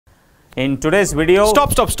In today's video...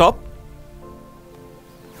 Stop.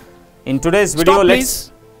 In today's video, Stop,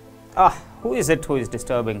 let's... please. Who is it who is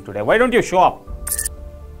disturbing today? Why don't you show up?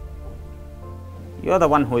 You're the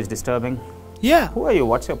one who is disturbing. Yeah. Who are you?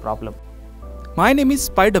 What's your problem? My name is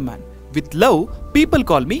Spider-Man. With love, people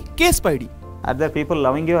call me K-Spidey. Are there people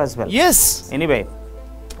loving you as well? Yes. Anyway,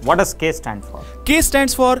 what does K stand for? K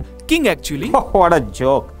stands for king actually. Oh, what a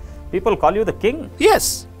joke. People call you the king?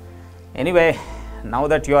 Yes. Anyway, now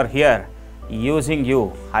that you are here, using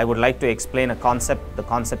you, I would like to explain the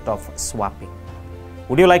concept of swapping.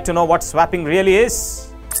 Would you like to know what swapping really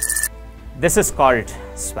is? This is called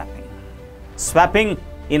swapping. Swapping,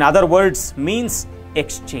 in other words, means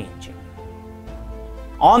exchanging.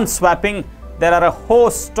 On swapping, there are a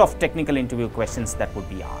host of technical interview questions that would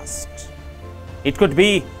be asked. It could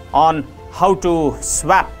be on how to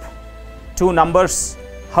swap 2 numbers,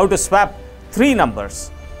 how to swap 3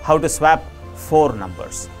 numbers, how to swap 4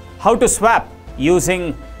 numbers, how to swap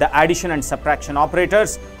using the addition and subtraction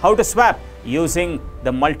operators, how to swap using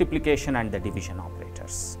the multiplication and the division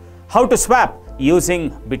operators, how to swap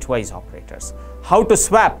using bitwise operators, how to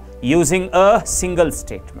swap using a single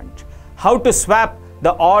statement, how to swap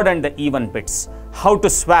the odd and the even bits, how to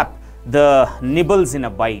swap the nibbles in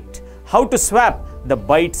a byte, how to swap the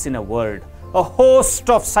bytes in a word. A host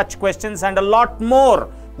of such questions and a lot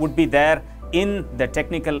more would be there in the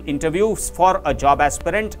technical interviews for a job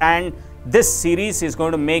aspirant, and this series is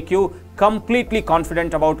going to make you completely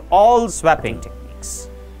confident about all swapping techniques.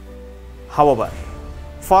 However,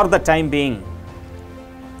 for the time being,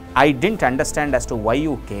 I didn't understand as to why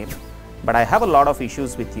you came, but I have a lot of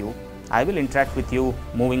issues with you. I will interact with you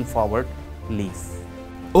moving forward. Leave.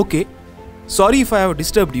 Okay. Sorry if I have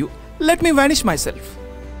disturbed you. Let me vanish myself.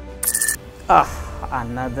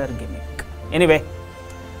 Another gimmick. Anyway,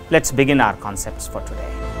 let's begin our concepts for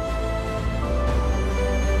today.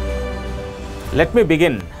 Let me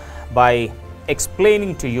begin by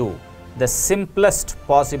explaining to you the simplest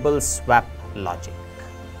possible swap logic.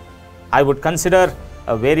 I would consider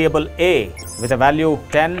a variable A with a value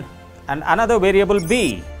 10 and another variable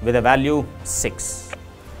B with a value 6.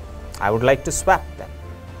 I would like to swap them.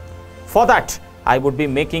 For that, I would be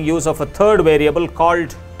making use of a third variable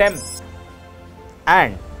called temp.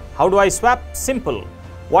 And how do I swap? Simple.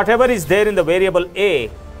 Whatever is there in the variable A,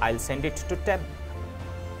 I'll send it to temp.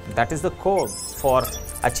 That is the code for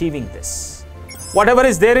achieving this. Whatever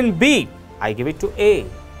is there in B, I give it to A.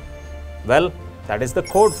 Well, that is the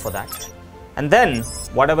code for that. And then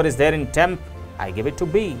whatever is there in temp, I give it to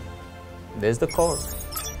B. There's the code.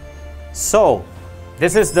 So,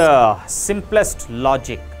 this is the simplest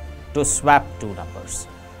logic to swap 2 numbers.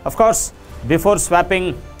 Of course, before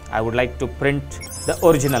swapping, I would like to print the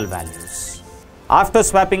original values. After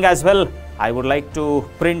swapping as well, I would like to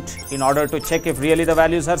print in order to check if really the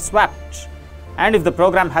values are swapped. And if the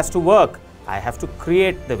program has to work, I have to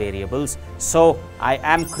create the variables. So, I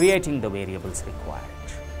am creating the variables required.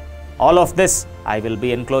 All of this, I will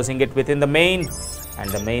be enclosing it within the main, and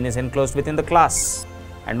the main is enclosed within the class.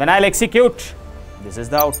 And when I'll execute, this is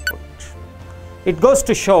the output. It goes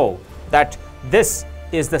to show that this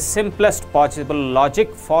is the simplest possible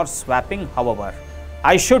logic for swapping. However,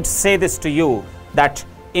 I should say this to you that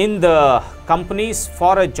in the companies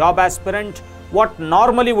for a job aspirant, what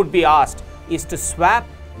normally would be asked is to swap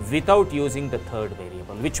without using the third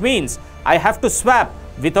variable, which means I have to swap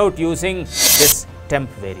without using this temp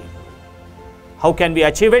variable. How can we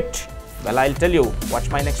achieve it? Well, I'll tell you. Watch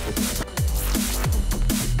my next video.